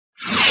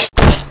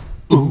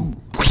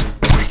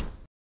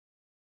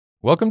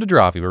Welcome to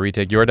Drawfee, where we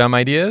take your dumb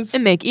ideas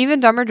and make even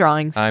dumber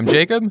drawings. I'm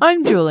Jacob.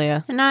 I'm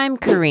Julia. And I'm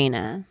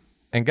Karina.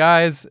 And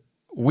guys,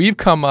 we've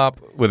come up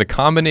with a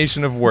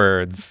combination of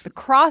words The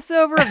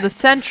crossover of the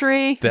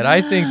century. that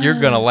I think you're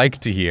going to like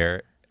to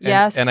hear.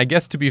 Yes. And I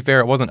guess to be fair,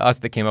 it wasn't us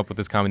that came up with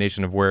this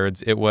combination of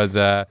words. It was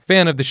a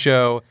fan of the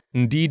show,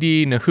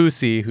 Ndidi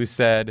Nahusi, who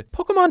said,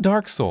 Pokemon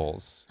Dark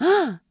Souls.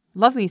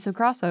 Love me some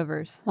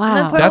crossovers. Wow. And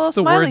then put a That's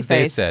little the smiley words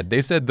they face. said.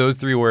 They said those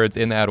three words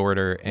in that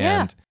order,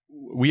 Yeah. and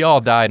we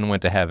all died and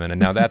went to heaven, and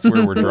now that's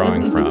where we're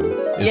drawing from, is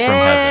from heaven.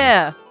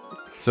 Yeah.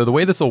 So the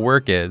way this will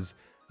work is,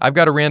 I've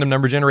got a random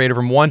number generator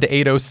from 1 to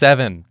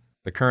 807,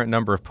 the current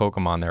number of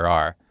Pokemon there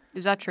are.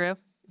 Is that true?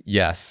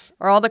 Yes.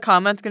 Are all the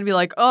comments going to be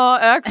like,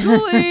 actually,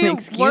 one of the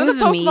Excuse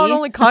Pokemon me?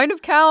 only kind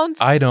of counts?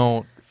 I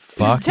don't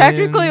fucking It's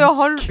technically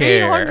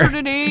care.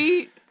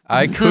 808.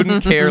 I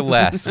couldn't care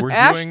less. We're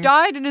Ash doing...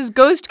 died and his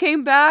ghost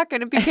came back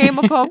and it became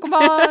a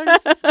Pokemon.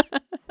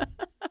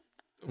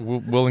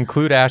 We'll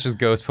include Ash's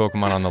ghost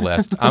Pokemon on the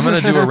list. I'm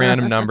going to do a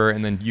random number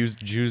and then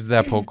choose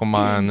that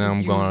Pokemon, and then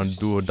I'm going to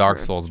do a Dark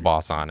Souls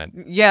boss on it.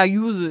 Yeah,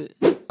 use it.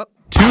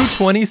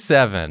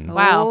 227.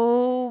 Wow.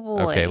 Oh,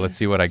 boy. Okay, let's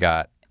see what I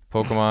got.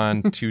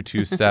 Pokemon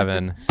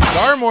 227.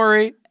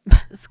 Skarmory.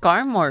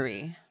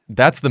 Skarmory.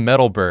 That's the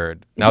metal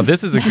bird. Now,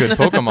 this is a good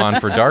Pokemon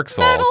for Dark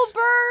Souls. Metal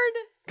bird.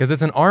 Because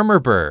it's an armor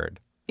bird.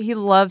 He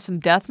loves some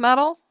death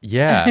metal.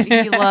 Yeah.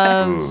 He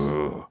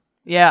loves...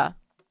 Yeah,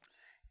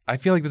 I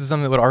feel like this is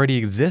something that would already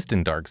exist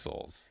in Dark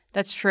Souls.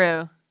 that's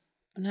true.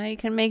 Now you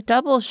can make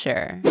double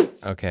sure.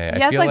 Okay, He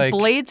I has feel like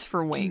blades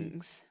for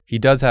wings. he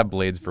does have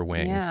blades for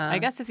wings. Yeah. I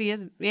guess if he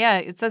is, yeah,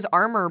 it says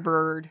armor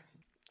bird.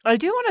 I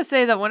do want to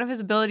say that one of his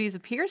abilities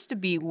appears to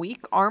be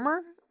weak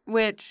armor,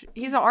 which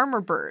he's an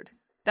armor bird.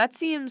 That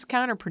seems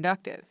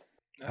counterproductive.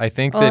 I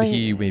think that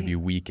he maybe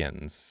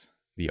weakens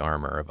the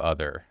armor of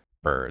other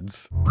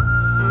birds.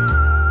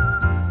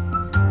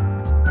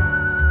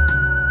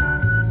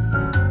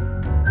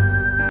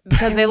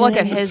 Because they look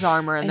at his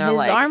armor and they're His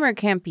like, armor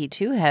can't be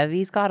too heavy.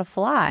 He's got to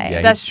fly.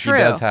 Yeah, That's he true.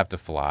 does have to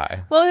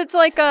fly. well, it's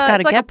like Gotta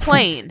it's like a get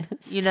plane,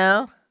 places. you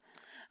know?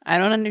 I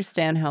don't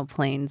understand how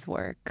planes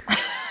work.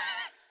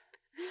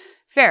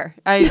 Fair.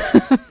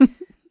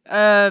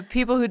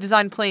 People who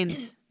design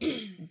planes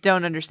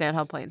don't understand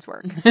how planes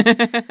work.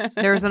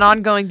 There's an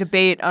ongoing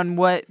debate on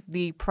what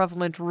the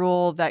prevalent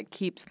rule that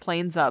keeps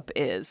planes up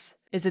is.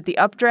 Is it the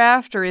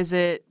updraft or is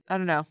it, I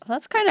don't know. Well,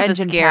 that's kind of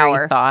Engine a scary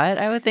power. thought.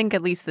 I would think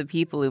at least the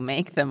people who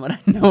make them would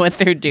know what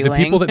they're doing. The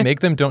people that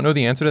make them don't know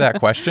the answer to that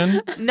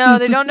question? No,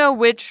 they don't know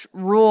which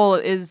rule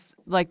is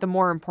like the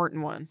more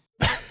important one.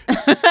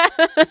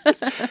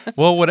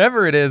 Well,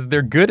 whatever it is,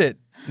 they're good at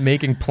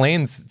making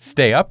planes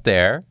stay up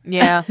there,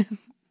 Yeah.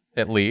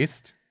 at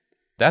least.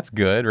 That's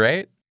good,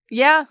 right?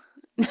 Yeah.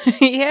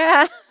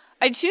 Yeah.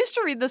 I choose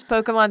to read this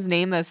Pokemon's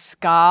name as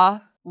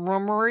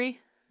Skarmory.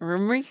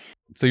 Rumry?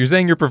 So you're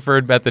saying your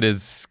preferred method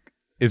is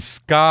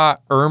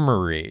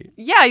Skarmory.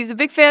 Yeah, he's a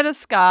big fan of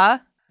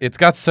ska. It's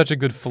got such a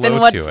good flow Then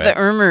what's to the it.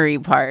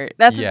 Urmery part?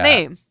 That's Yeah. his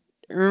name.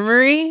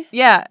 Urmery?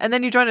 Yeah, and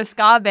then you joined a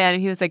ska band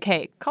and he was like,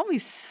 hey, call me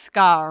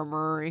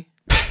Skarmory.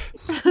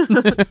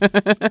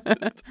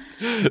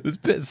 This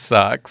bit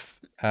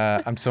sucks.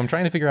 I'm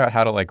trying to figure out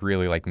how to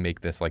really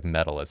make this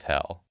metal as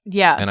hell.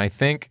 Yeah. And I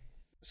think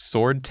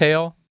sword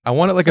tail. I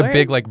want it like a Sword?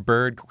 big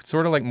bird,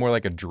 sort of more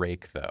like a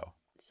drake though.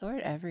 Sword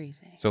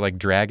everything. So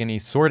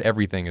dragony. Sword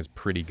everything is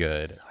pretty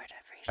good. Sword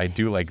everything. I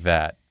do like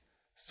that.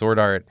 Sword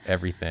art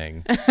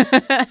everything.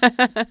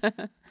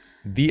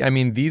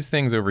 These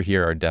things over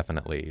here are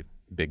definitely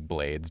big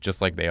blades,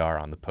 just like they are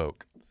on the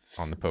poke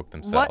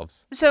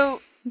themselves.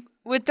 So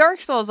with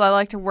Dark Souls, I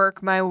like to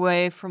work my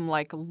way from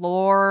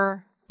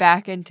lore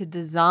back into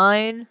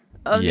design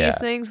of Yeah. these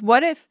things.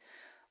 What if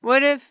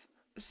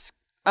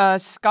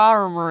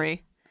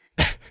Skarmory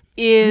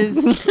is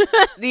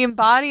the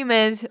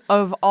embodiment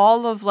of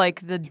all of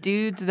the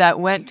dudes that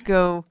went to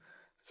go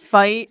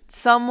fight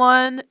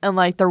someone and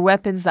their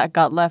weapons that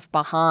got left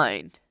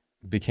behind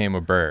Became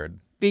a bird.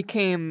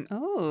 became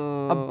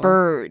Oh. a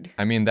bird.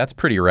 That's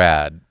pretty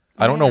rad.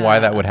 I don't know why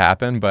that Yeah. would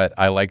happen, but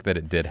I like that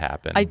it did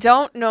happen. I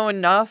don't know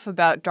enough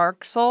about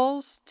Dark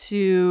Souls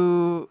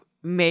to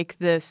make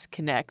this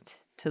connect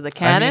to the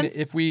canon.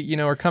 If we,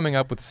 are coming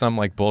up with some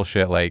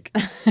bullshit,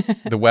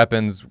 the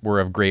weapons were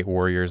of great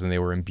warriors and they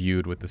were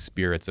imbued with the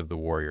spirits of the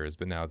warriors,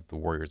 but now that the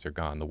warriors are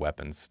gone, the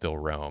weapons still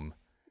roam.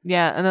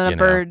 Yeah, and then You know.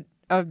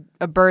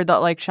 a bird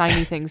that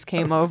shiny things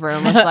came over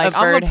and was like,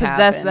 I'm bird gonna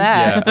possess happened.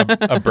 that.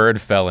 Yeah, a bird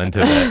fell into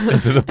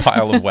the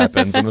pile of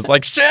weapons and was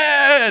like, shit!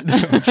 And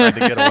tried to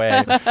get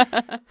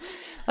away.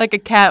 Like a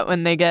cat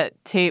when they get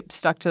tape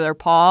stuck to their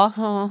paw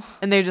Oh.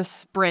 and they just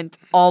sprint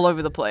all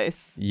over the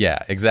place. Yeah,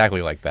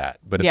 exactly like that.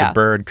 But it's Yeah. a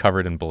bird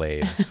covered in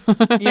blades.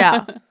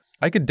 Yeah.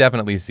 I could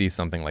definitely see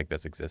something like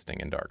this existing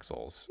in Dark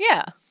Souls.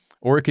 Yeah.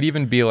 Or it could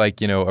even be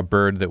a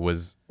bird that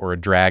was, or a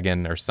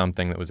dragon or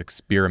something that was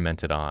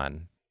experimented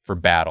on for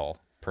battle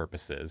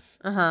purposes,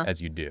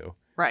 as you do.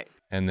 Right.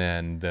 And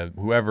then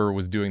whoever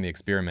was doing the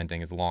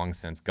experimenting is long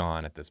since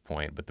gone at this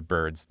point, but the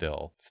bird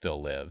still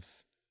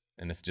lives.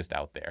 And it's just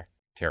out there,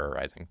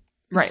 terrorizing.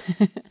 Right.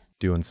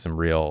 doing some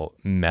real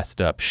messed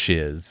up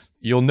shiz.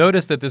 You'll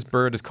notice that this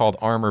bird is called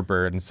Armor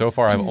Bird, and so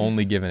far I've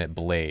only given it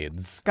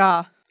blades.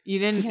 Ska. You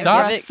didn't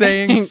Stop address-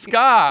 saying ska.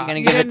 You're gonna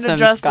You give it didn't some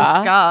address the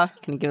ska? ska.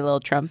 Can you give it a little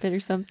trumpet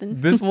or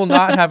something? This will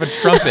not have a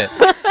trumpet.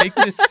 Take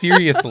this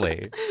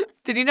seriously.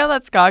 Did you know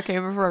that ska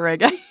came before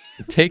reggae?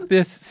 Take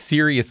this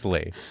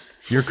seriously.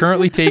 You're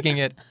currently taking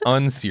it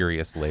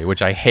unseriously,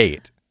 which I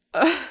hate.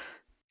 So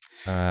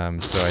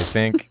I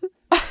think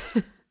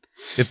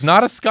it's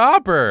not a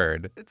ska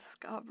bird. It's a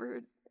ska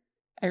bird.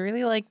 I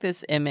really like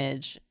this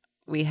image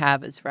we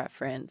have as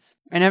reference.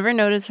 I never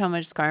noticed how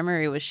much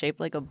Skarmory was shaped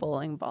like a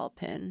bowling ball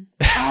pin.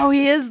 Oh,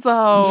 he is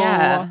though.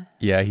 Yeah.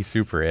 Yeah, he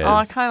super is. Oh,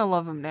 I kind of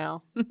love him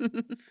now.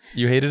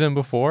 You hated him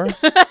before?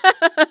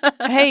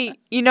 Hey,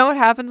 you know what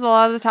happens a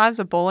lot of the times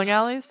at bowling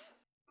alleys?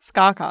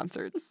 Ska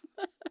concerts.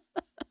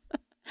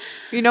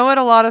 You know what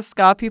a lot of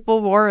ska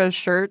people wore as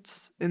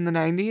shirts in the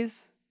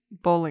 90s?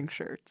 Bowling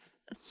shirts.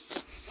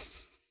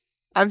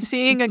 I'm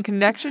seeing a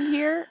connection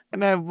here,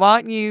 and I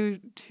want you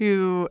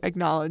to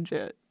acknowledge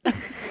it.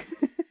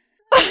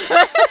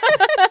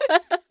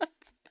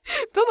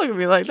 Don't look at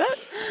me like that.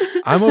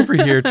 I'm over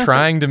here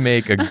trying to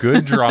make a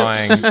good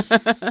drawing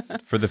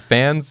for the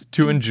fans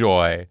to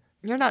enjoy.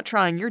 You're not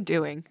trying, you're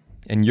doing.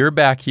 And you're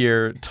back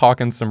here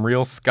talking some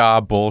real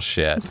ska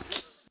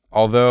bullshit.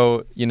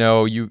 Although, you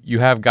know, you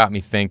have got me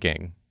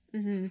thinking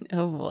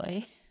Oh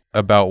boy.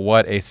 about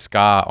what a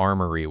ska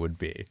armory would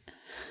be.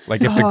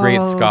 Like if the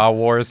great ska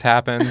wars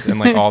happened and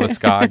like all the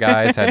ska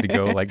guys had to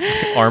go like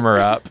armor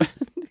up.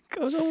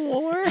 Go to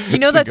war. You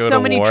know To that go so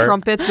to many war.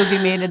 trumpets would be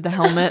made into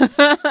helmets?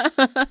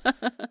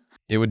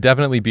 It would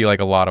definitely be like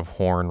a lot of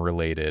horn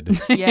related.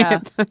 Yeah.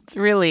 That's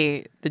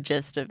really the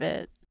gist of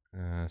it.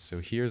 So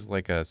here's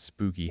like a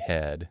spooky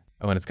head.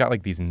 Oh, and it's got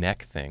like these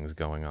neck things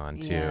going on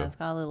too. Yeah, it's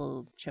got a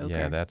little choker.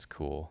 Yeah, that's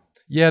cool.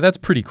 Yeah, that's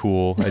pretty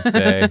cool, I'd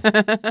say.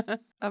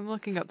 I'm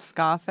looking up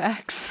ska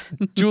facts.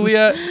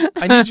 Julia,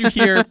 I need you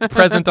here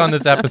present on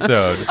this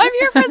episode. I'm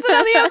here present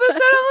on the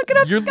episode. I'm looking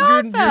up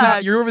ska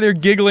facts. You're over there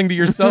giggling to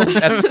yourself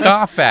at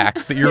ska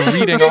facts that you're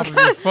reading off of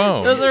your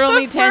phone. Those are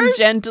only first-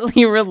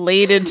 tangentially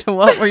related to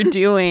what we're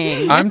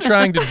doing. I'm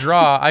trying to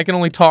draw. I can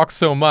only talk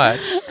so much.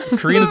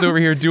 Karina's over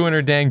here doing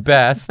her dang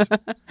best. The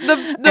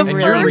I'm And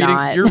really first,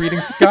 not. you're reading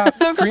Scott.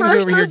 The Karina's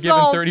first over here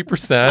result- giving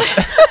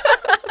 30%.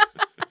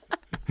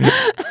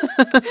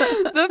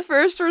 the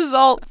first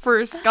result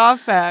for ska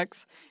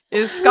facts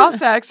is ska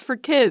facts for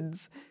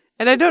kids.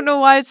 And I don't know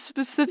why it's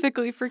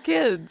specifically for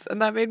kids.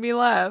 And that made me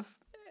laugh.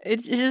 It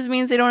just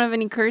means they don't have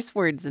any curse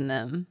words in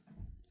them.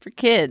 For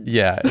kids.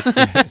 Yeah,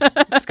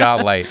 it's ska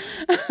light.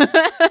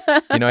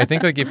 You know, I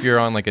think like if you're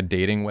on like a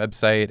dating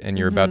website and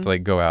you're about to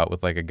like go out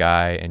with like a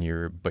guy and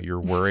you're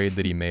worried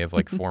that he may have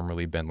like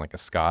formerly been like a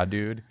ska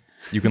dude,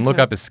 you can look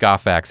up his ska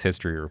facts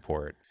history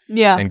report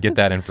Yeah. and get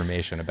that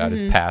information about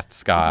his past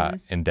ska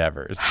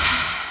endeavors.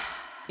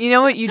 You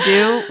know what you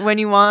do when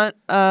you want,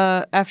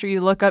 after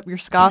you look up your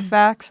ska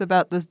facts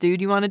about this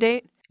dude you want to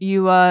date?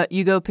 You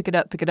go pick it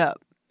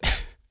up.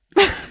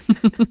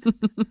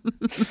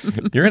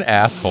 You're an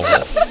asshole.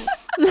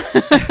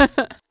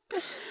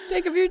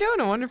 Jacob, you're doing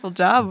a wonderful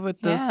job with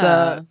this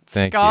Yeah.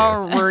 Thank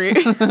ska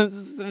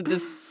The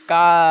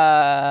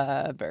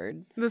ska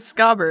bird. the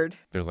ska bird.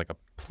 There's like a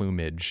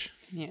plumage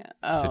Yeah.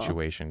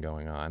 situation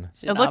going on.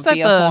 Should It it looks not like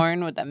be a the-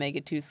 horn? Would that make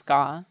it too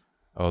ska?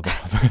 Oh,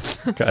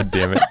 God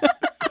damn it.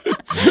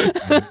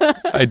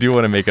 I do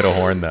want to make it a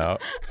horn though.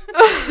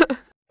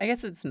 I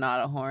guess it's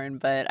not a horn,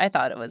 but I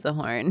thought it was a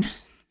horn.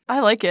 I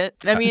like it.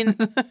 I mean,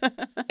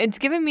 it's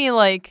giving me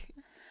like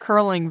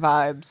curling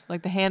vibes,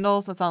 like the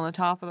handles that's on the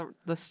top of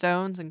the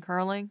stones and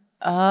curling.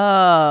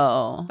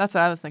 Oh. That's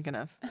what I was thinking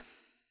of.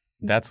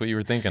 That's what you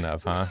were thinking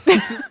of, huh?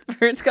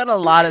 Bird's got a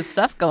lot of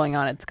stuff going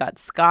on. It's got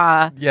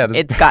ska. Yeah,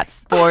 It's got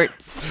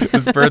sports.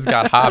 this bird's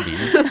got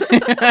hobbies.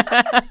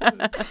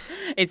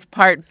 It's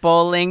part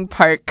bowling,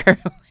 part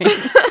curling.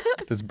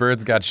 This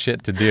bird's got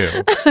shit to do.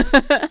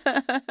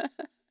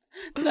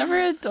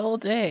 Never a dull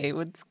day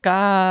with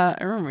ska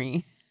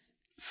armory.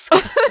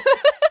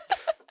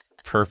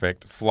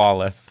 Perfect.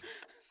 Flawless.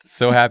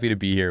 So happy to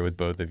be here with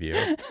both of you.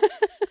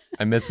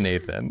 I miss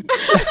Nathan.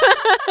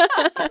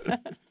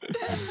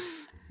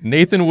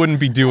 Nathan wouldn't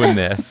be doing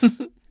this.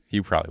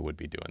 He probably would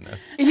be doing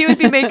this. He would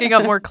be making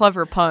up more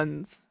clever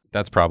puns.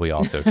 That's probably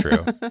also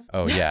true.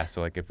 Oh, yeah.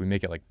 So, like, if we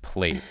make it like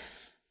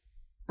plates,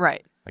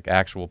 Right. like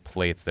actual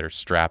plates that are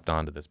strapped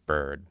onto this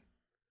bird.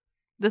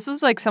 This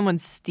was like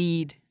someone's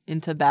steed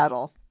into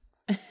battle.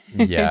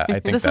 Yeah, I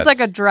think This that's... is like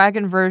a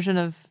dragon version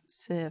of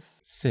Sif.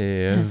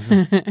 Civ.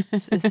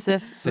 Is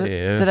Sif? Sif.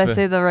 Did I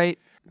say the right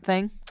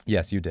thing?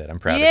 Yes, you did. I'm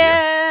proud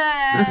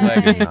Yeah.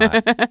 of you. This leg is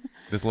not.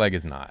 This leg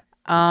is not.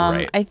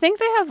 Right. I think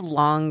they have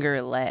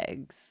longer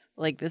legs.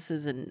 Like this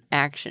is an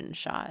action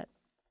shot.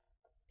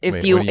 If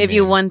Wait, you what do you if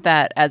you mean? want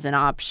that as an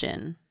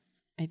option,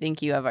 I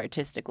think you have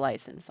artistic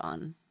license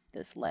on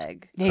this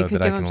leg. Yeah, you Oh, could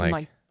that I give him can, some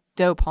like- like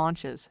dope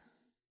haunches.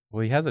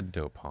 Well, he has a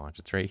dope haunch.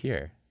 It's right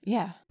here.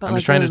 Yeah, but I'm like,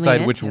 just trying to really lean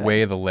decide which into it.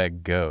 way the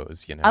leg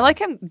goes, you know? I like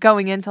him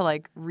going in to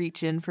like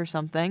reach in for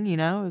something. You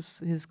know,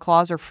 his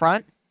claws are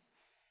front.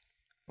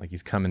 Like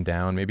he's coming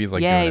down. Maybe he's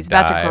like yeah, doing he's a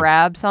dive. about to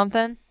grab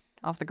something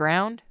off the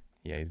ground.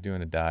 Yeah, he's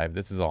doing a dive.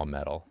 This is all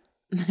metal.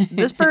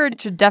 This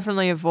bird should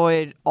definitely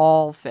avoid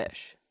all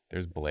fish.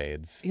 There's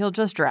blades. He'll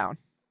just drown.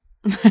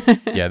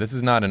 Yeah, this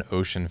is not an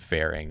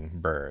ocean-faring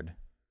bird.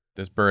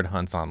 This bird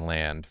hunts on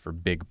land for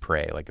big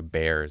prey like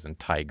bears and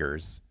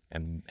tigers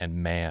and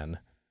man.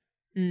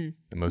 The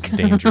most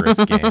dangerous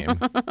game.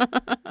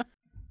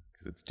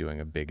 Because it's doing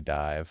a big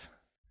dive.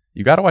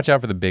 You got to watch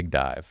out for the big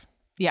dive.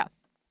 Yeah.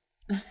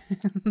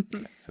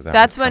 So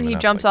that's when he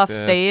jumps off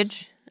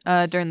stage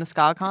during the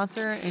ska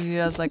concert and he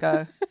does like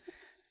a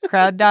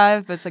crowd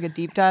dive, but it's like a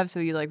deep dive. So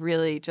he like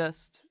really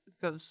just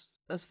goes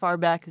as far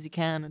back as he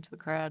can into the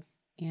crowd.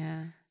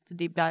 Yeah. It's a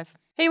deep dive.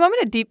 Hey, you want me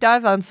to deep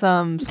dive on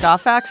some ska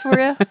facts for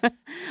you?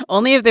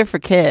 Only if they're for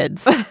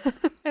kids. I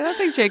don't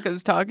think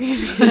Jacob's talking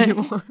to me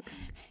anymore.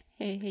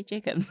 Hey,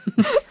 Jacob.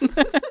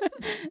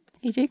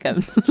 Hey,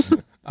 Jacob.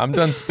 I'm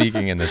done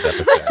speaking in this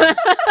episode.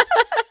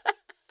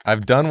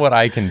 I've done what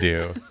I can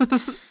do,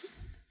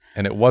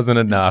 and it wasn't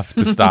enough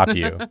to stop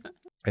you.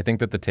 I think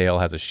that the tail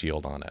has a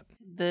shield on it.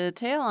 The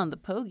tail on the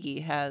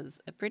Pogie has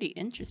a pretty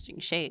interesting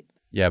shape.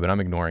 Yeah, but I'm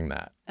ignoring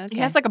that. Okay. He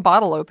has like a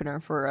bottle opener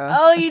for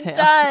Oh, a he tail.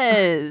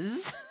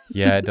 does.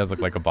 Yeah, it does look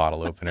like a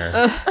bottle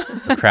opener.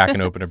 Or cracking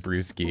open a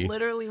brewski.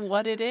 Literally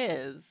what it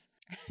is.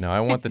 No, I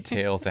want the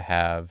tail to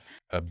have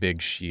a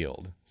big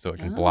shield so it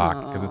can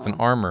block because it's an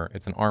armor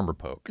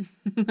poke.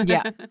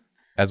 Yeah.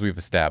 As we've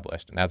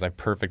established and as I've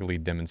perfectly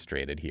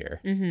demonstrated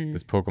here,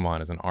 this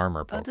Pokemon is an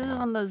armor Pokemon. Oh, this is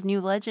one of those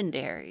new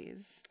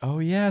legendaries. Oh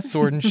yeah,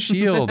 Sword and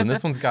Shield. And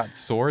this one's got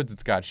swords,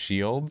 it's got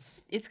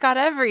shields. It's got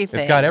everything.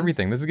 It's got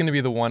everything. This is going to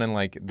be the one in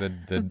like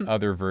the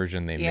other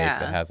version they make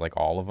that has like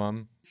all of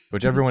them,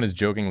 which everyone is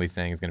jokingly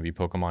saying is going to be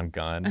Pokemon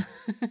Gun,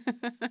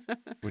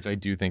 which I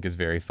do think is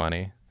very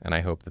funny. And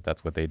I hope that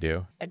that's what they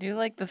do. I do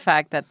like the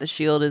fact that the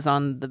shield is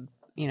on the,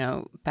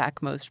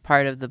 backmost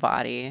part of the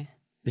body.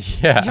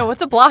 Yeah. Yo,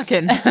 what's it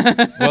blocking?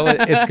 Well,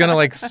 it's going to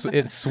like,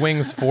 it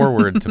swings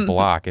forward to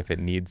block if it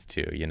needs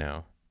to,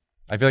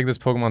 I feel like this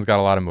Pokemon's got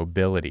a lot of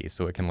mobility,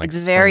 so it can like It's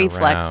swing very around.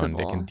 flexible.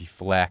 It can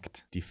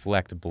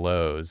deflect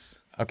blows.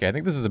 Okay, I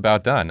think this is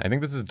about done. I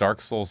think this is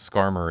Dark Souls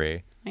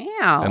Skarmory.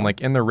 Meow. And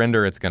like in the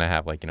render, it's going to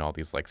have like, all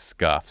these like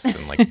scuffs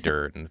and like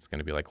dirt, and it's going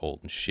to be like old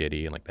and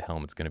shitty, and like the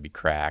helmet's going to be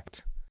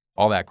cracked.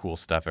 All that cool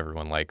stuff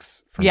everyone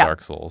likes from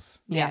Dark Souls.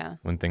 Yeah.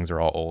 When things are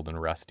all old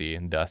and rusty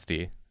and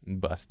dusty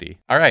and busty.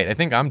 All right, I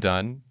think I'm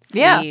done.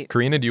 Yeah. Sweet.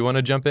 Karina, do you want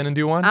to jump in and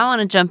do one? I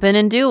want to jump in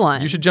and do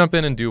one. You should jump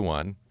in and do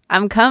one.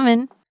 I'm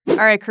coming. All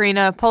right,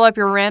 Karina, pull up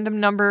your random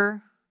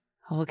number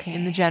Okay.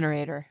 in the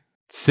generator.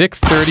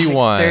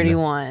 631.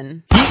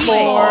 31.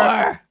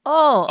 Four.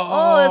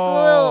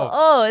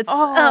 It's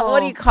what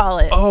do you call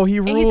it? Oh, he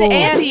rules. He's an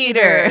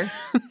anteater.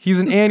 He's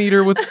an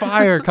anteater with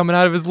fire coming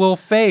out of his little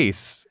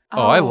face.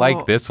 Oh, I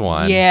like this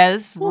one.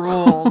 Yes,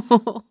 rules.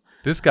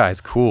 This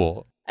guy's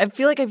cool. I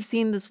feel like I've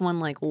seen this one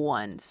like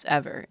once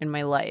ever in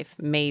my life,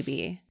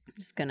 maybe. I'm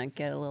just gonna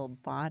get a little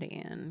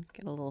body and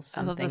get a little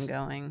something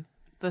going.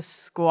 The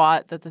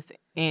squat that this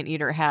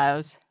anteater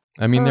has.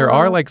 I mean, there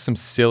are like some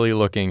silly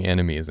looking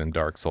enemies in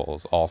Dark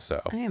Souls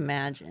also. I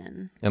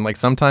imagine. And like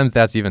sometimes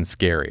that's even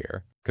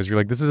scarier because you're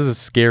like, this is a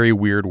scary,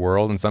 weird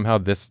world. And somehow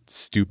this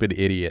stupid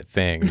idiot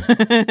thing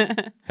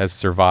has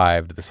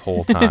survived this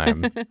whole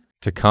time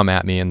to come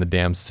at me in the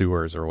damn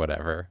sewers or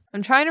whatever.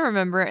 I'm trying to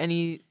remember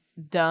any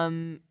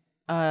dumb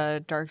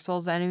Dark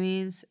Souls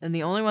enemies, and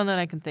the only one that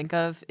I can think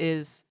of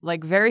is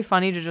like very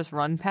funny to just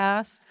run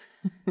past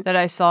that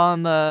I saw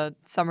in the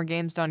Summer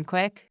Games Done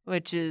Quick,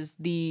 which is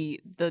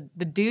the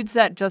dudes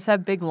that just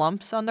have big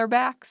lumps on their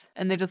backs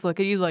and they just look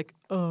at you like,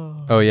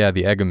 Oh yeah,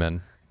 the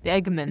Eggman. the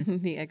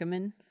Eggman. The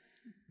Eggman.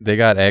 They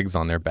got eggs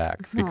on their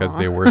back because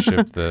they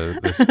worship the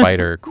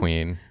spider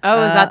queen.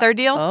 Oh, is that their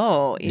deal?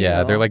 Oh, ew.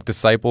 Yeah, they're like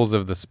disciples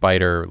of the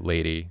spider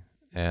lady,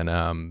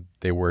 and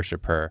they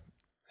worship her,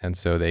 and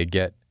so they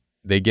get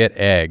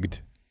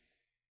egged,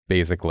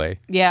 basically.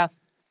 Yeah.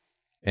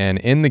 And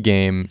in the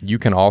game, you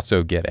can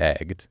also get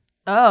egged.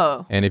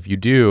 Oh. And if you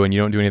do, and you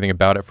don't do anything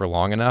about it for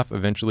long enough,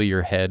 eventually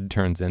your head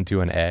turns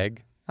into an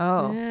egg,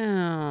 Oh. Ew.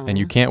 and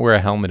you can't wear a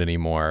helmet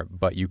anymore,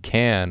 but you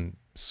can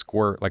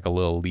squirt like a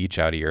little leech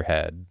out of your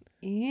head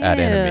at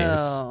enemies.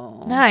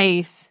 Ew.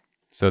 Nice.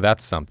 So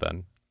that's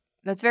something.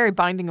 That's very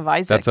Binding of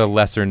Isaac. That's a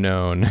lesser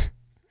known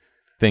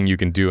thing you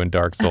can do in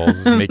Dark Souls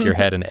is make your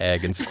head an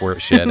egg and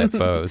squirt shit at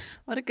foes.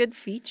 What a good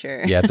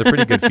feature. Yeah, it's a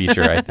pretty good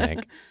feature, I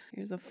think.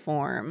 Here's a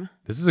form.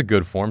 This is a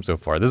good form so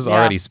far. This is Yeah.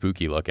 already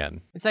spooky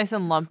looking. It's nice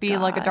and lumpy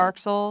like a Scott. Dark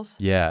Souls.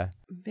 Yeah.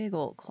 Big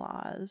old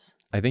claws.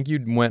 I think you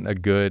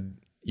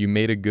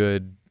made a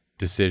good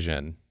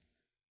decision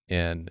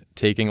in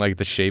taking like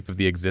the shape of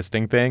the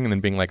existing thing and then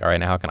being like, all right,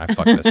 now how can I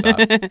fuck this up?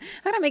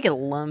 How to make it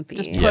lumpy?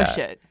 Just Yeah. push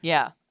it.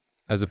 Yeah.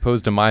 As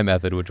opposed to my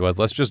method, which was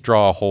let's just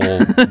draw a whole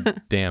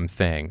damn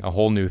thing, a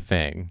whole new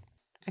thing.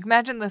 Like,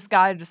 imagine this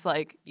guy just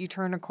like, you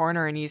turn a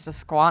corner and he's just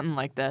squatting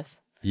like this.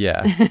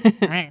 Yeah.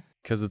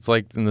 Because it's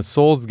like in the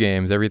Souls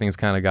games, everything's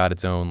kind of got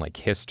its own like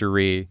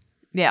history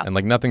Yeah. and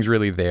like nothing's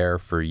really there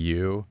for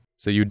you.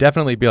 So you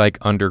definitely be like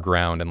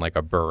underground in like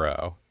a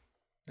burrow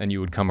and you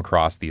would come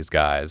across these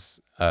guys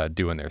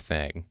doing their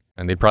thing.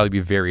 And they'd probably be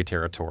very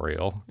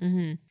territorial.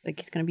 Mm-hmm. Like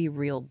he's gonna be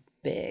real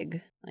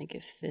big. Like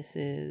if this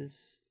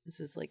is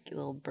like your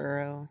little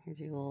burrow. Here's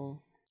your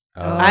little.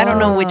 I don't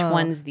know which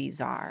ones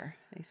these are.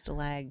 They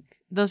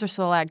Those are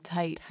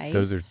stalactites.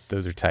 Those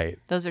are tight.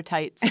 Those are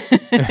tights.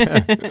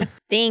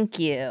 Thank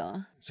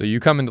you. So you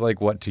come into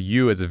like what to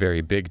you is a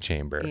very big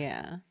chamber.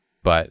 Yeah.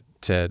 But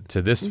to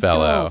this He's still a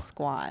fellow, little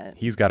squat.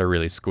 he's got to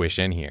really squish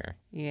in here.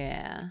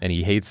 Yeah. And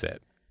he hates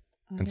it.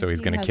 I And so guess he's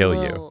he going to has kill a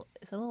you. little-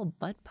 Is that a little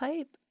butt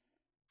pipe?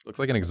 Looks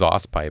like an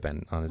exhaust pipe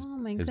on his, Oh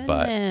my his goodness.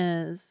 butt.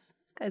 This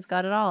guy's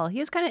got it all. He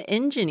is kind of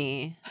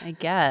engine-y, I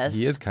guess.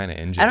 He is kind of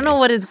injured. I don't know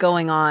what is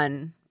going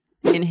on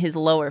in his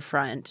lower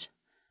front.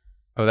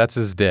 Oh, that's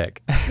his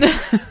dick.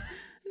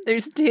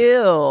 There's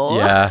two.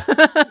 Yeah.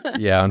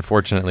 Yeah,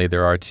 unfortunately,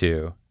 there are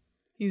two.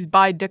 He's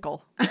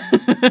bidickle.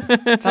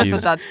 That's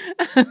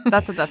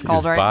what that's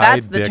called, right?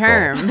 That's the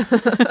Bidickle.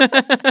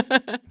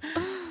 term.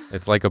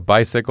 It's like a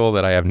bicycle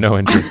that I have no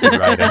interest in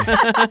riding.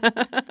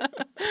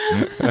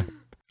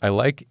 I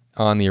like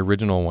on the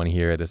original one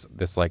here,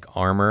 this like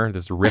armor,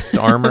 this wrist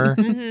armor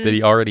that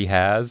he already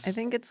has. I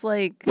think it's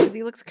like, because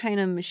he looks kind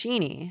of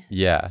machiney.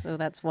 Yeah. So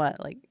that's what?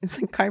 Like, it's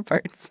like car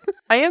parts.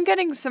 I am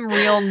getting some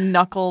real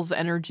Knuckles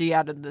energy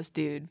out of this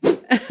dude.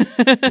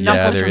 Yeah,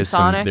 Knuckles there from is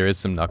Sonic. there is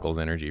some Knuckles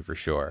energy for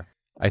sure.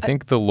 I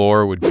think the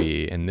lore would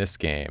be in this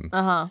game.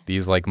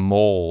 These like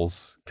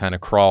moles kind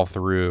of crawl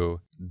through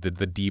the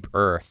deep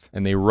earth,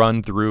 and they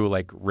run through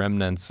like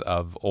remnants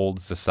of old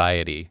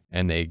society,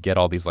 and they get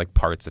all these like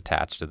parts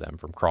attached to them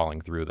from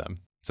crawling through them.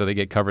 So they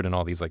get covered in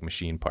all these like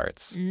machine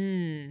parts.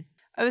 I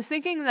was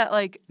thinking that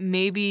like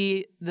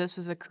maybe this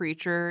was a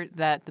creature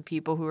that the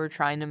people who were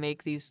trying to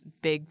make these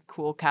big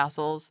cool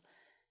castles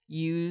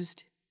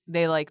used.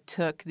 They like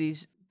took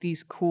these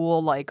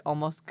cool like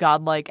almost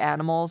godlike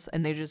animals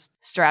and they just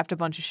strapped a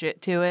bunch of shit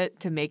to it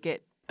to make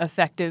it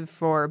effective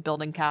for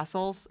building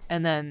castles,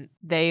 and then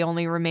they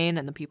only remain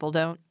and the people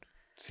don't.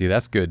 See,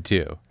 that's good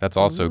too. That's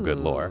also good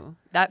lore.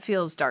 That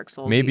feels Dark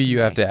Souls. Maybe you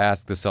have to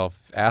ask the self,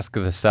 Ask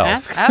the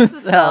Self.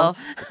 self.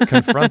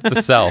 confront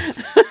the self,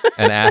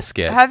 and ask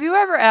it. Have you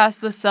ever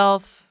asked the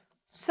self?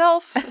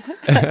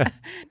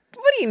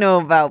 What do you know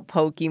about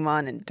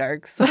Pokemon and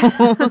Dark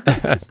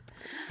Souls?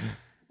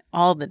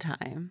 All the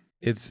time.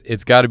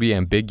 It's got to be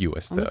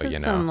ambiguous though, This is you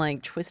know. some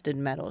like twisted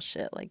metal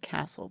shit, like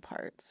castle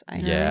parts. I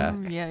Yeah.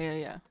 think.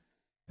 Yeah.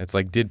 It's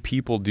like, did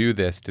people do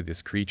this to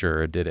this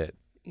creature, or did it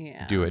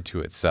Yeah. do it to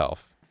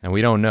itself? And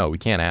we don't know. We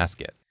can't ask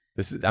it.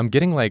 I'm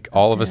getting like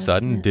all of a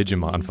sudden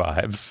Digimon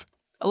vibes.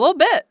 A little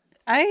bit.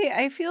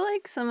 I feel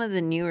like some of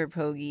the newer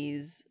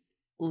Pogies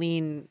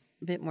lean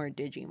a bit more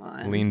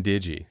Digimon. Lean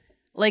Digi.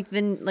 Like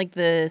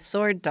the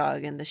sword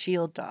dog and the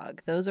shield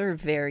dog. Those are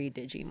very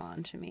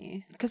Digimon to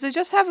me. Because they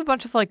just have a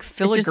bunch of like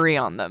filigree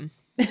on them.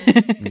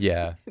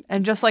 Yeah.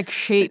 And just like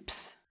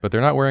shapes. But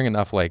they're not wearing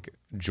enough like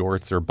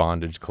jorts or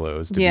bondage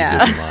clothes to be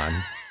Yeah.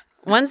 Digimon.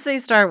 Once they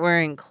start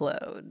wearing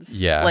clothes.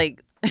 Yeah.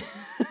 Like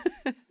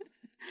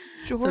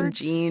Jorts some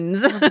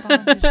jeans.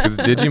 Because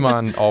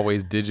Digimon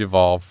always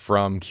digivolve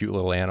from cute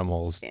little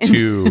animals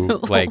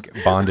to like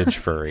bondage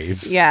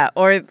furries. Yeah,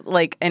 or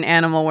like an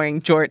animal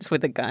wearing jorts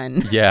with a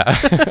gun.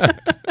 Yeah.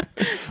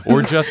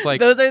 Or just like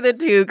Those are the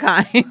two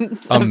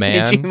kinds a of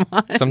man.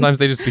 Digimon. Sometimes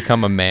they just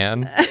become a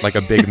man, like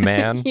a big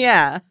man,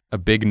 Yeah. a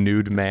big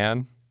nude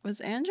man. Was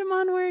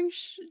Angemon wearing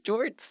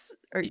jorts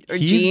or He's-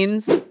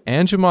 jeans?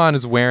 Angemon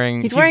is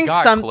wearing. He's wearing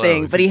got something,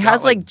 clothes. but he He's got,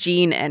 has like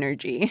jean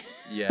energy.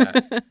 Yeah.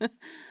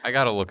 I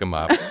gotta look him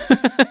up.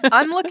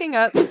 I'm looking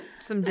up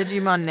some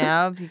Digimon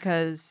now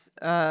because,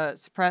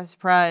 surprise,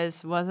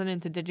 surprise, wasn't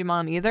into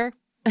Digimon either.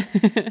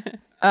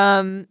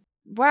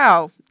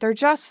 Wow,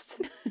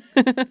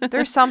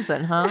 they're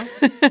something, huh?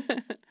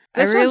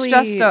 This one's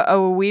just a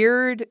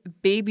weird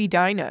baby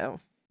dino.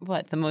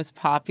 What, the most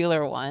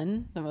popular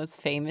one? The most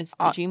famous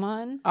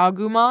Digimon?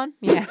 Agumon?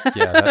 Yeah.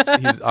 Yeah,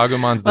 he's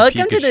Agumon's the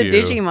Welcome Pikachu. to the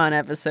Digimon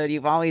episode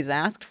you've always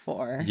asked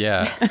for.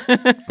 Yeah.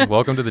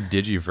 Welcome to the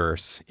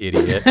Digiverse,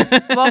 idiot.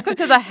 Welcome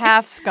to the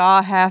half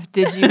ska, half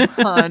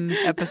Digimon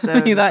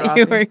episode. You thought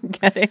you were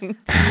Drawfee.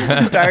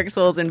 getting Dark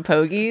Souls and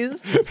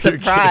Pogies?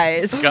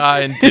 Surprise.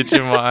 Sky and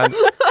Digimon.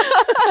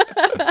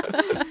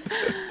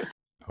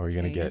 Are we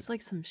gonna He get? has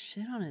like some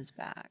shit on his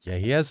back. Yeah,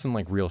 he has some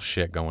like real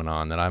shit going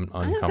on that I'm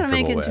I'm just uncomfortable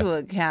gonna make with. into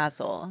a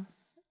castle.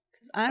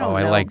 'Cause I don't know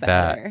I like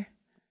that. better.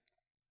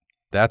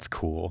 That's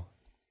cool.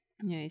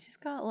 Yeah, he's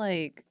just got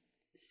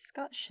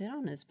shit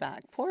on his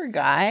back. Poor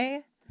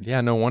guy.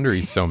 Yeah, no wonder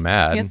he's so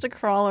mad. He has to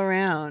crawl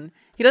around.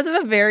 He does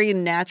have a very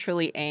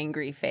naturally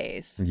angry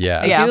face.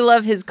 Yeah. I do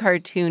love his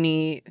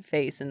cartoony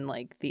face in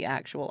like the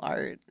actual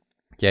art.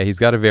 Yeah, he's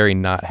got a very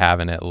not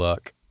having it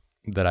look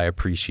that I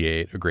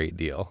appreciate a great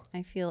deal.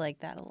 I feel like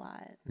that a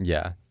lot.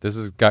 Yeah, this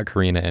has got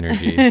Karina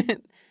energy.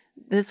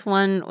 This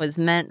one was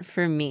meant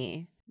for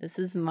me. This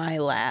is my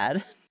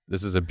lad.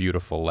 This is a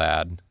beautiful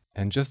lad.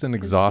 And just an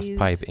exhaust he's-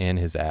 pipe in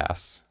his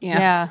ass. Yeah.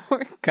 Yeah.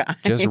 Poor guy.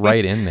 Just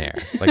right in there.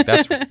 Like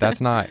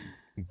that's not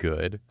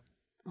good.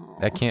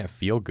 That can't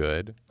feel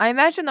good. I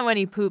imagine that when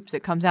he poops,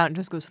 it comes out and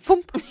just goes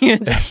thump.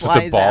 It Just a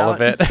flies ball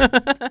out.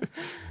 of it.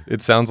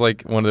 It sounds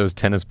like one of those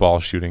tennis ball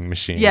shooting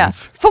machines. Yeah.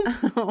 Thump.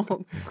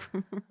 Oh,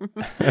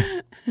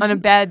 On a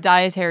bad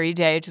dietary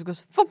day, it just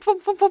goes thump,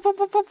 thump, thump, thump, thump,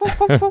 thump, thump,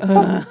 thump,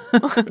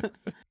 thump, thump.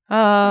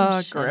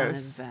 Oh, some shit on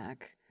his gross.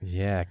 back.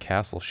 Yeah,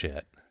 castle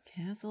shit.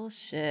 Castle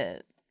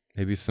shit.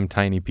 Maybe some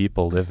tiny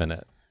people live in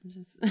it.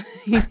 Just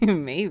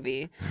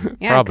maybe.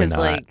 Yeah, Probably because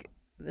not. like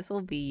this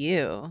will be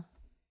you.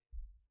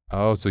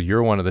 Oh, so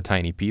you're one of the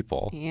tiny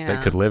people Yeah.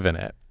 that could live in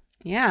it.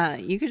 Yeah,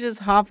 you could just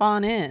hop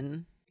on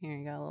in. Here,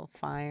 you got a little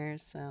fire,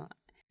 so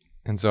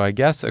And so I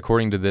guess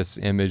according to this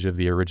image of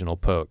the original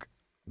Poke,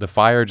 the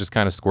fire just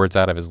kind of squirts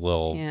out of his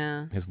little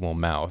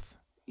mouth.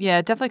 Yeah,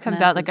 it definitely comes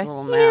That's out like his a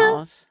little "Here."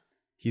 mouth.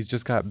 He's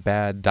just got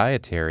bad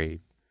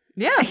dietary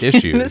Yeah.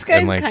 issues. This guy's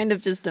and like kind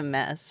of just a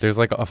mess. there's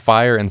like a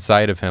fire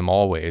inside of him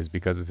always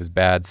because of his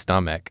bad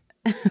stomach.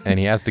 And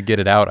he has to get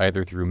it out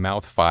either through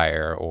mouth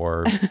fire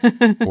or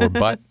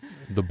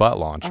the butt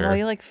launcher. Oh,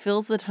 he like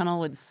fills the tunnel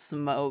with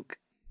smoke.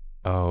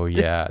 Oh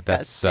yeah,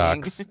 that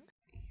Disgusting. sucks.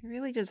 He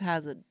really just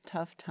has a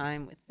tough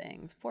time with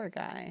things. Poor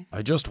guy.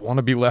 I just want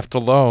to be left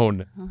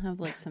alone. He'll have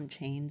like some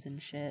chains and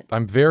shit.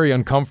 I'm very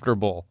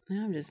uncomfortable.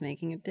 Now I'm just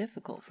making it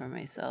difficult for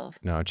myself.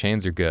 No,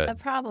 chains are A good.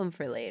 problem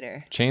for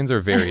later. Chains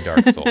are very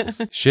Dark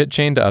Souls. Shit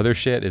chained to other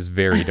shit is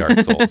very Dark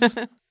Souls.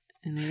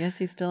 And I guess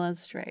he still has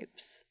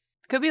stripes.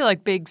 Could be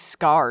like big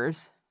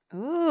scars.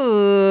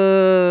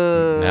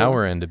 Ooh. Now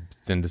we're into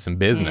some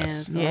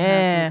business. Yeah.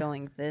 Yeah.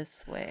 Going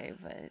this way,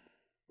 but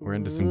We're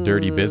into some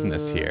dirty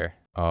business Ooh. here.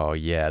 Oh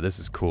yeah, this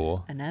is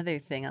cool. Another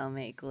thing I'll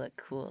make look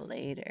cool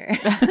later.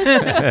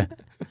 Yeah.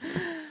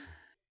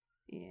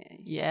 he's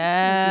just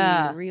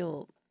Yeah. gonna be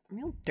real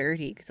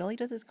dirty because all he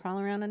does is crawl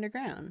around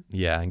underground.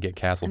 Yeah, and get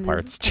castle And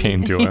parts this-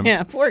 chained to him.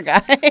 Yeah, poor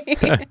guy.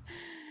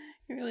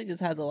 He really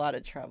just has a lot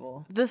of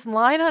trouble. This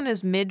line on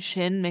his mid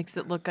shin makes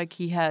it look like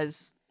he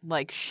has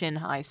like shin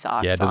high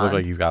socks. Yeah, it does look on.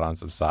 like he's got on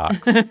some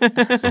socks,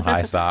 some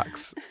high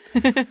socks.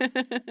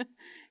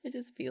 I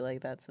just feel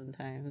like that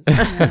sometimes. You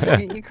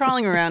know, you're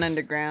crawling around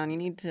underground.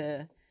 You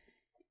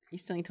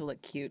still need to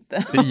look cute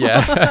though.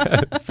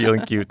 Yeah,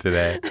 feeling cute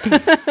today.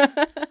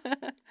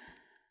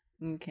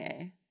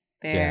 Okay.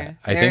 Yeah, There.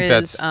 I There think is,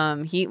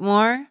 that's- Heat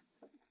more.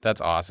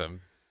 That's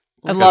awesome.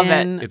 I love it.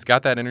 Looking- It's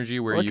got that energy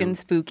where Looking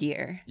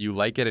spookier. you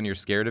like it and you're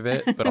scared of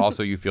it, but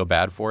also you feel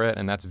bad for it,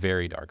 and that's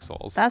very Dark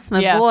Souls. That's my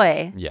Yeah.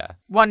 boy. Yeah.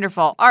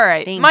 Wonderful. All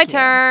right, Thank my you.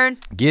 turn.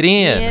 Get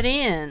in. Get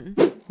in.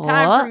 Time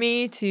What? for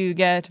me to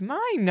get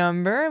my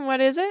number. And what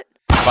is it?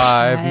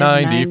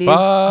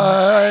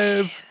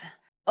 $5.95.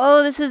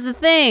 Oh, this is the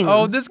thing.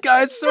 Oh, this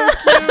guy's so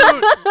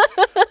cute.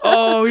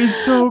 Oh, he's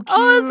so cute.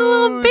 Oh, it's a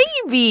little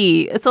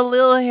baby. It's a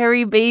little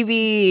hairy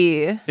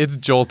baby. It's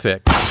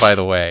Joltik, by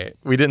the way.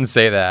 We didn't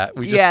say that.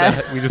 We just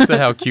Yeah. said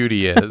how cute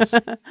he is.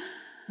 What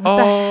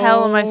the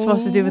hell am I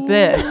supposed to do with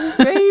this?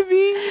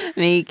 baby?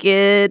 Make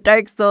it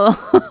Dark Soul.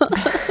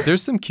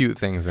 There's some cute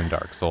things in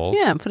Dark Souls.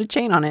 Yeah, put a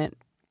chain on it.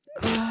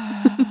 Put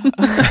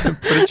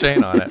a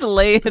chain on Just it.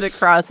 lay it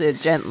across it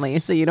gently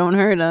so you don't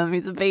hurt him.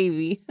 He's a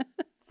baby.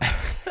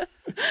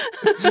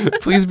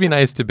 Please be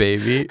nice to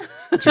baby,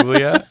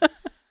 Julia.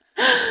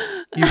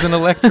 He's an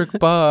electric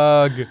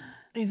bug.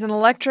 He's an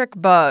electric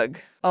bug.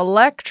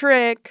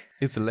 Electric.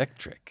 It's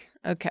electric.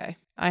 Okay.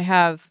 I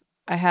have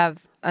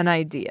an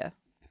idea.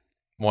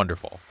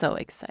 Wonderful. So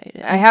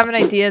excited. I have an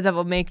idea that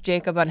will make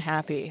Jacob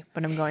unhappy,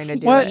 but I'm going to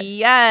do What? it.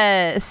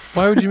 Yes.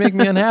 Why would you make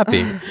me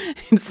unhappy?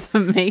 It's the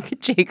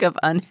Make Jacob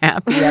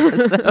Unhappy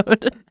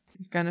episode.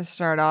 I'm gonna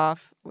start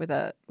off with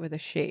a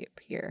shape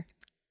here.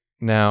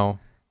 Now,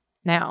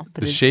 But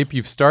the shape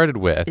you've started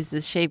with, Is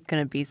this shape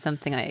going to be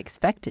something I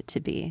expect it to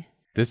be?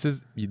 this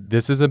is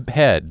a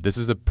head. This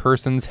is a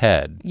person's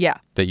head Yeah.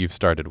 that you've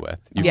started with.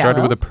 You've Yeah.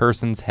 started with a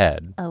person's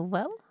head. Oh,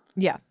 well.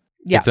 Yeah.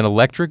 Yeah. It's an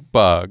electric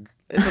bug,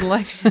 It's an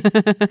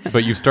electric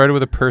but you've started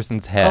with a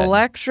person's head.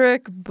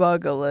 electric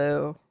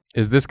bugaloo.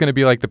 Is this going to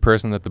be like the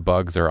person that the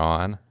bugs are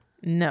on?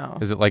 No.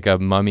 Is it like a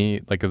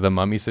mummy, like the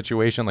mummy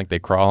situation? Like they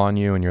crawl on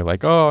you and you're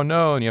like, oh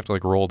no, and you have to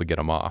like roll to get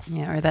them off.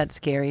 Yeah, or that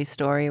scary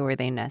story where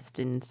they nest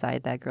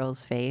inside that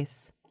girl's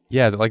face.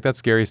 Yeah, is it like that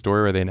scary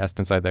story where they nest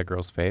inside that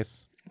girl's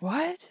face?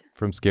 What?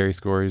 From Scary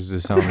Stories to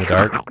Tell in the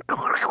Dark?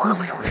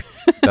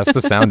 That's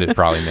the sound it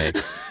probably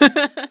makes.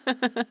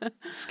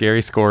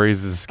 Scary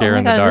Stories is a scare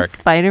in the dark.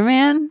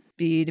 Spider-Man?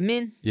 Beat him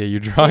in. Yeah, you're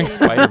drawing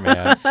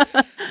Spider-Man. You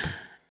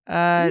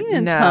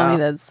didn't no. tell me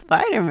that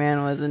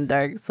Spider-Man was in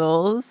Dark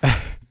Souls.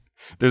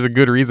 There's a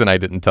good reason I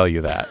didn't tell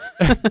you that.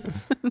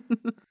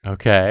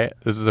 Okay,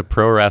 this is a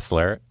pro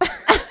wrestler.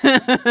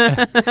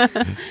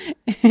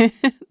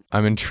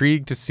 I'm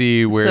intrigued to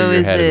see where So you're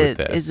is headed it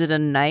with this. is it a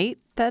knight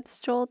that's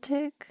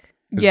Joltik?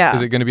 Yeah.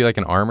 Is it going to be like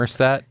an armor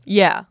set?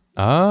 Yeah.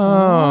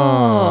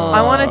 Oh.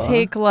 I want to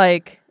take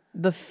like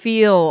the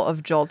feel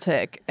of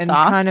Joltik and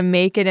Soft? kind of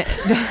make it.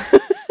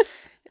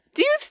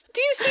 Do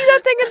you see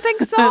that thing and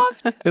think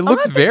soft? It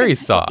looks very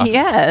soft.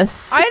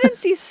 Yes. I didn't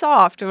see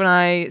soft when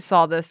I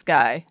saw this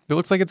guy. It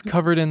looks like it's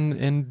covered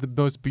in the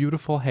most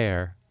beautiful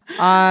hair.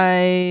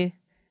 I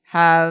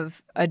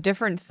have a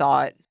different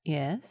thought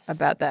Yes.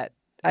 about that.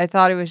 I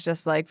thought it was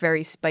just like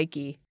very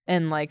spiky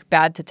and like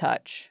bad to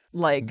touch.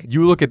 Like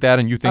You look at that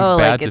and you think Oh,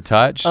 bad like to it's-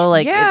 touch. Oh,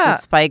 like Yeah. the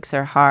spikes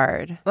are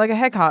hard. a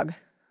hedgehog.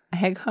 A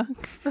hedgehog?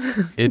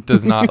 It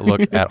does not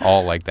look at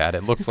all like that.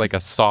 It looks like a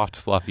soft,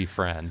 fluffy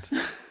friend.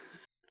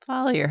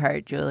 Follow your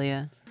heart,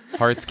 Julia.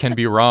 Hearts can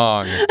be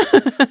wrong.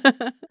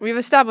 We've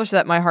established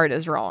that my heart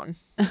is wrong.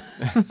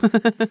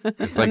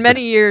 It's For like many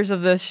this- years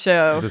of this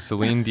show. The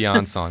Celine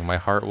Dion song, "My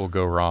Heart Will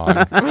Go Wrong."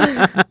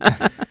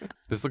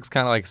 This looks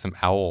kind of like some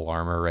owl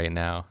armor right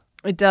now.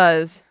 It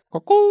does.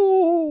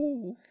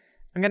 Cuckoo.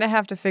 I'm going to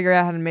have to figure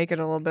out how to make it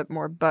a little bit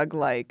more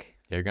bug-like.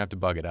 Yeah, you're gonna have to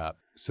bug it up.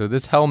 So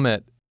this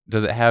helmet,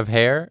 does it have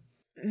hair?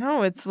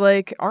 No, it's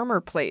like armor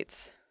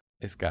plates.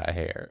 It's got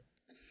hair.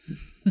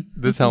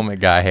 This helmet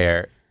got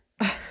hair.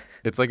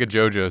 It's like a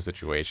JoJo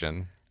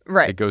situation.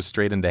 Right. It goes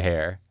straight into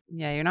hair.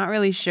 Yeah, you're not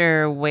really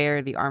sure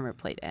where the armor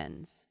plate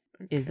ends.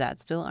 Is that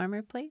still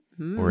armor plate?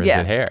 Or is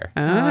Yes. it hair?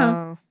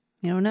 Oh,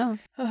 you don't know.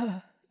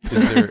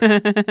 Is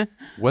there,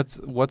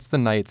 what's the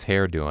knight's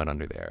hair doing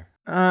under there?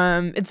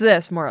 It's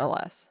this, more or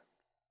less.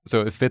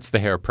 So it fits the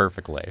hair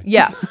perfectly.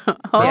 Yeah.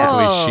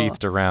 Perfectly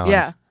sheathed around.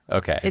 Yeah.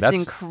 Okay. It's that's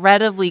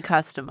incredibly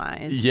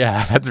customized.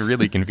 Yeah, that's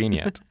really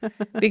convenient.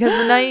 Because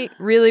the knight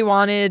really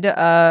wanted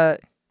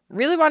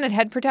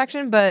head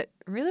protection, but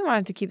really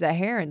wanted to keep that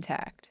hair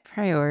intact.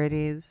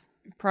 Priorities.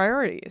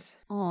 Priorities.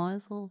 Oh,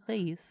 his little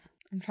face.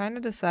 I'm trying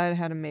to decide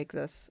how to make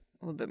this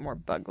a little bit more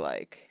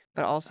bug-like,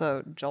 but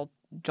also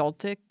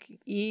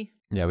joltic-y.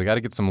 Yeah, we got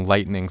to get some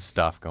lightning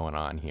stuff going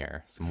on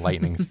here. Some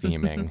lightning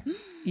theming.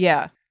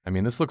 Yeah. I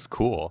mean, this looks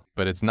cool,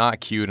 but it's not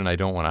cute and I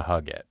don't want to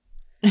hug it.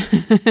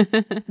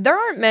 There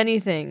aren't many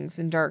things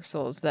in Dark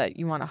Souls that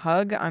you want to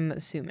hug, I'm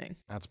assuming.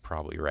 That's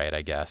probably right,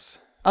 I guess.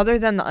 Other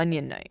than the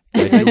Onion Knight.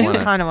 I I do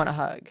wanna- kind of want to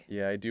hug.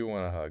 Yeah, I do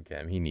want to hug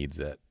him. He needs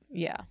it.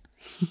 Yeah.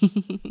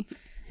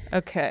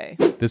 Okay.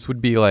 This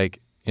would be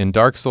like in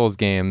Dark Souls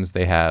games,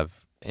 they have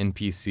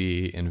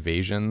NPC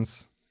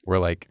invasions where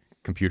like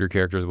computer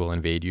characters will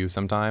invade you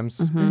sometimes.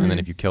 And then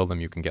if you kill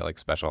them, you can get like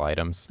special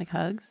items. Like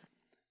hugs?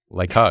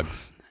 Like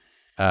hugs.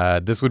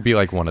 This would be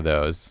like one of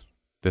those.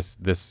 This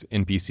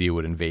NPC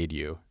would invade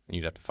you and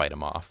you'd have to fight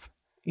him off.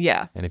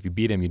 Yeah. And if you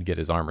beat him, you'd get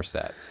his armor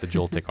set, the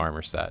Joltik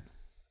armor set.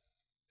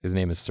 His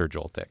name is Sir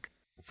Joltik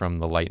from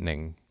the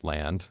Lightning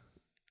Land.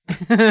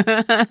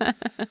 I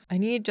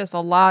need just a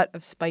lot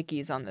of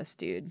spikies on this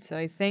dude. So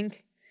I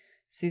think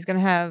he's going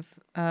to have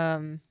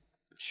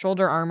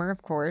shoulder armor,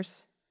 of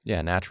course.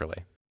 Yeah,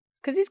 naturally.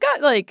 Because he's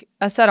got like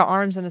a set of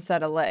arms and a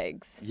set of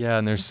legs. Yeah,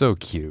 and they're so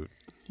cute.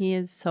 He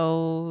is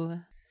so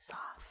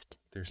soft.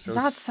 They're so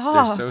not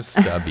soft. They're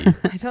so stubby.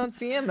 I don't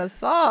see him as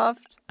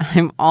soft.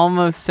 I'm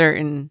almost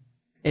certain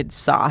it's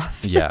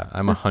soft. Yeah,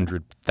 I'm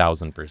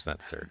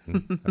 100,000%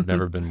 certain. I've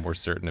never been more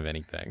certain of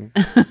anything.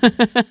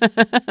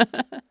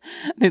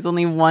 There's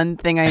only one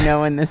thing I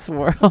know in this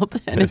world,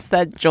 and it's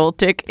that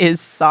Joltik is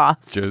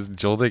soft.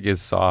 Joltik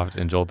is soft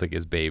and Joltik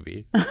is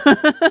baby.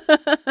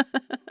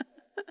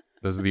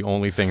 Those are the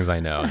only things I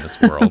know in this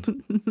world.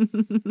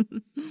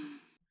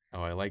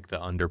 Oh, I like the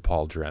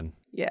underpauldron.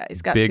 Yeah,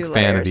 he's got Big two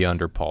fan layers. of the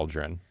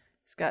underpauldron.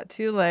 He's got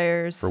 2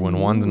 layers. For when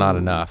one's not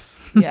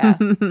enough, Yeah.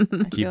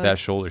 keep that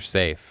shoulder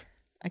safe.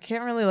 I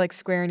can't really like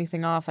square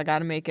anything off. I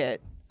gotta make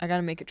it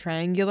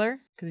triangular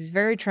because he's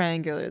very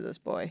triangular, this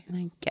boy.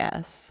 I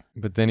guess.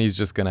 But then he's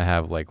just gonna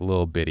have like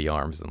little bitty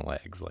arms and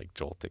legs like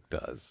Joltik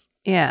does.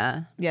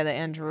 Yeah. Yeah, they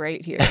end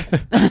right here.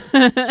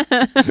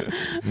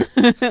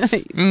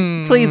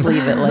 Please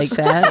leave it like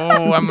that.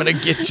 Oh, I'm gonna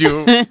get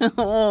you.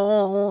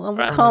 Oh,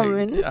 I'm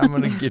coming. I'm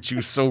gonna get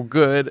you so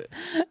good.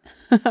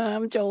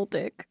 I'm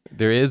Joltik.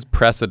 There is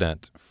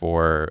precedent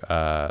for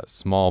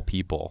small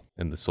people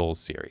in the Souls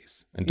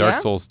series. In Dark Yeah?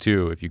 Souls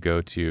 2, if you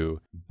go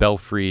to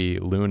Belfry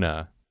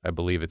Luna, I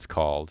believe it's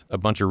called, a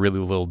bunch of really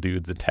little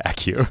dudes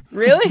attack you.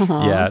 Really?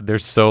 Yeah, they're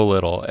so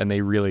little and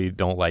they really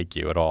don't like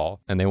you at all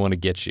and they want to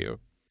get you.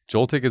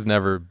 Joltik has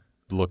never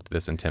looked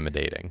this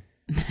intimidating.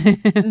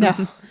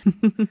 No.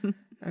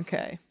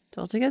 Okay.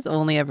 Joltik has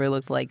only ever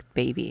looked like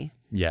baby.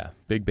 Yeah,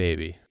 big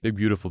baby. Big,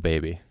 beautiful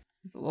baby.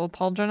 There's a little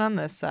pauldron on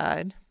this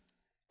side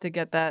to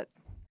get that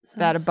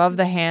above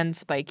the hand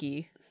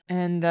spiky.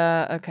 And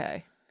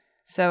okay.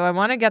 So I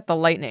want to get the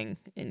lightning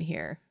in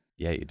here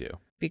Yeah, you do.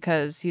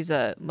 because he's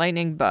a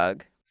lightning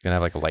bug. Gonna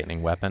have like a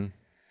lightning weapon.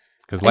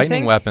 Because I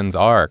lightning think- weapons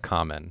are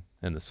common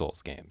in the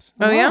Souls games.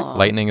 Oh, yeah?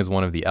 Lightning is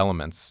one of the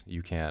elements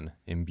you can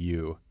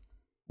imbue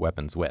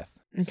weapons with.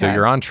 So Okay.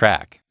 you're on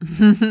track.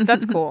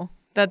 That's cool.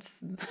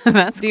 That's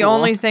That's the cool.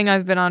 only thing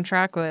I've been on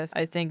track with,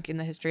 I think, in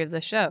the history of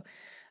this show.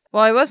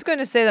 Well, I was going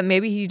to say that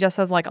maybe he just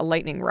has like a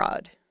lightning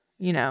rod,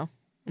 you know?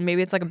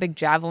 Maybe it's like a big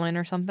javelin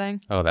or something.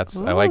 Oh,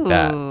 I like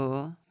that.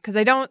 Ooh. Because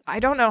I don't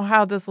know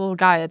how this little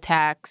guy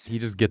attacks. He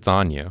just gets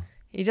on you.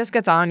 He just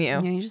gets on you.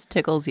 Yeah, he just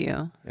tickles you.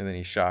 And then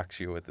he shocks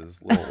you with his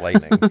little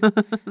lightning.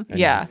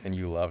 Yeah. And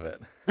you love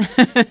it.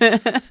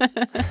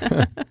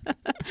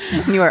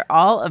 You are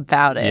all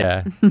about it.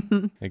 Yeah.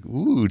 Like,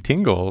 ooh,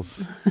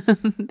 tingles.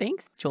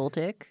 Thanks,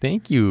 Joltik.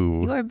 Thank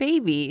you. You are a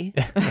baby.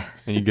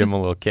 And you give him a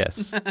little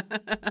kiss.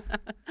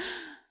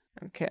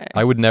 Okay.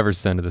 I would never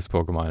send this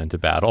Pokemon into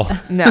battle.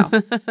 No.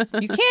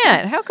 You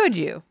can't. How could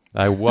you?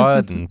 I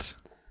wouldn't.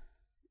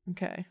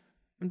 Okay.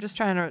 I'm just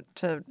trying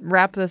to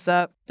wrap this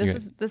up.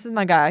 This is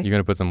my guy. You're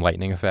going to put some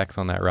lightning effects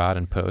on that rod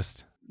and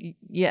post?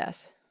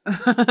 Yes.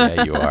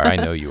 Yeah, you are. I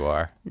know you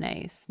are.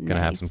 Nice.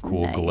 Gonna have some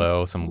cool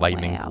glow, some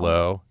lightning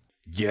glow.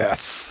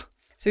 Yes.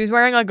 So he's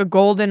wearing like a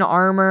golden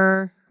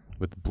armor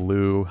with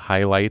blue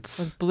highlights.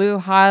 with blue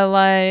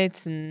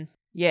highlights and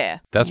yeah.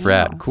 That's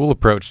rad. Cool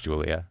approach,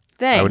 Julia.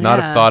 Thanks. I would not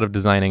have thought of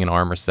designing an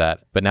armor set,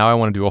 but now I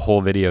want to do a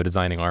whole video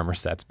designing armor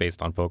sets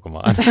based on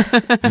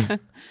Pokemon.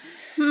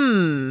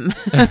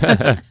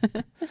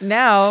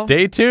 Now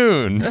stay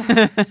tuned.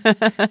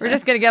 we're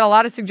just gonna get a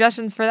lot of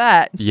suggestions for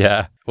that.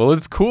 Yeah. Well,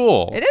 it's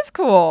cool. It is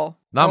cool.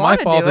 Not my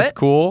fault it's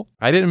cool.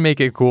 I didn't make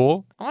it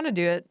cool. I want to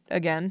do it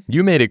again.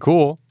 You made it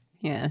cool.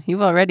 Yeah,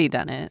 you've already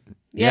done it.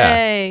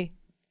 Yay.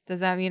 Does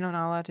that mean I'm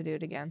not allowed to do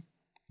it again?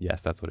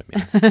 Yes, that's what it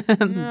means.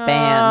 Banned. You're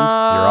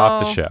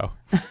off the show.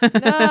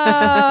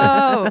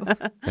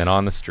 No. And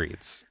on the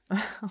streets.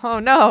 Oh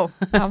no.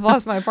 I've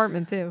lost my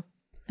apartment too.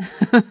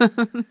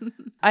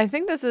 I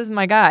think this is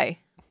my guy.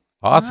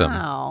 Awesome.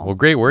 Wow. Well,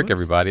 great work,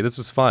 everybody. This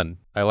was fun.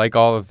 I like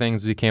all the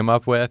things we came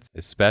up with,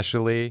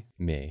 especially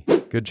me.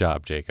 Good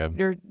job, Jacob.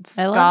 Your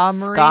ska. I love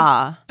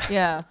ska.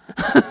 Yeah.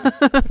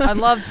 I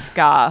love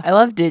ska. I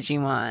love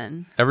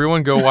Digimon.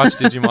 Everyone go watch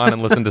Digimon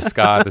and listen to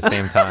ska at the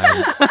same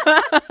time.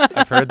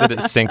 I've heard that it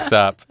syncs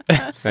up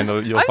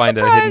and you'll find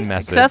a hidden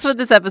message. That's what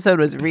this episode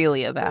was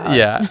really about.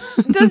 Yeah.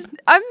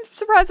 I'm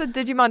surprised that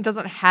Digimon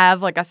doesn't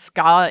have like a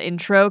ska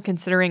intro,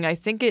 considering I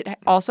think it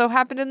also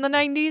happened in the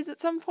 90s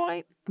at some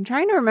point. I'm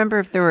trying to remember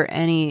if there were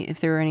any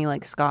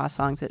like ska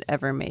songs that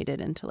ever made it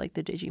into like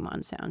the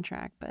Digimon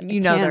soundtrack, but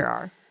there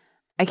are.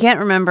 I can't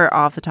remember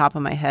off the top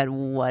of my head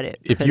what it.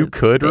 If you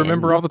could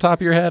remember off the top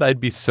of your head,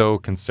 I'd be so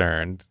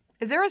concerned.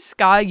 Is there a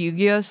ska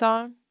Yu-Gi-Oh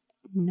song?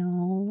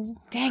 No.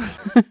 Dang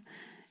it.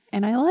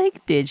 And I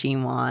like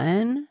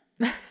Digimon.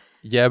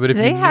 Yeah, but if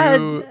they you had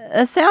knew...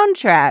 a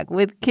soundtrack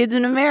with Kids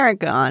in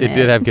America on it. It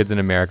did have Kids in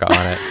America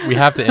on it. We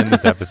have to end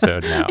this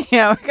episode now.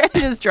 Yeah, we're kind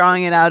of just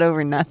drawing it out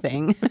over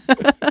nothing.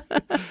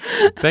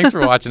 Thanks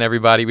for watching,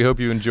 everybody. We hope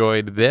you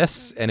enjoyed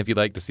this. And if you'd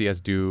like to see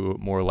us do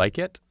more like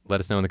it,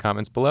 let us know in the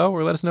comments below,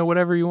 or let us know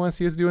whatever you want to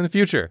see us do in the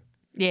future.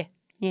 Yeah.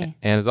 Yeah.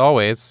 And as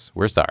always,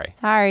 we're sorry.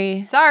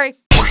 Sorry.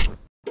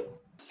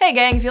 Hey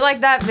gang, if you like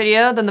that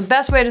video, then the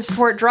best way to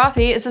support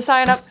Drawfee is to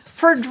sign up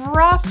for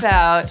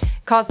Dropout.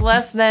 It costs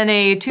less than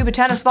a tube of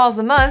tennis balls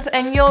a month,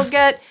 and you'll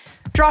get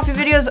Drawfee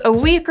videos a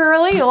week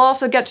early. You'll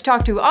also get to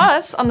talk to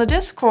us on the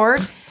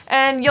Discord,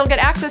 and you'll get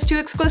access to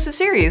exclusive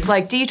series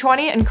like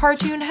D20 and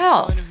Cartoon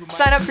Hell.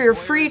 Sign up for your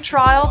free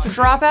trial to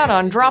Dropout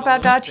on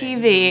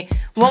dropout.tv.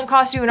 Won't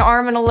cost you an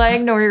arm and a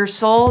leg nor your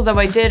soul, though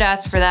I did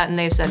ask for that and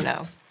they said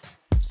no.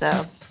 So,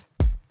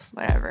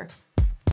 whatever.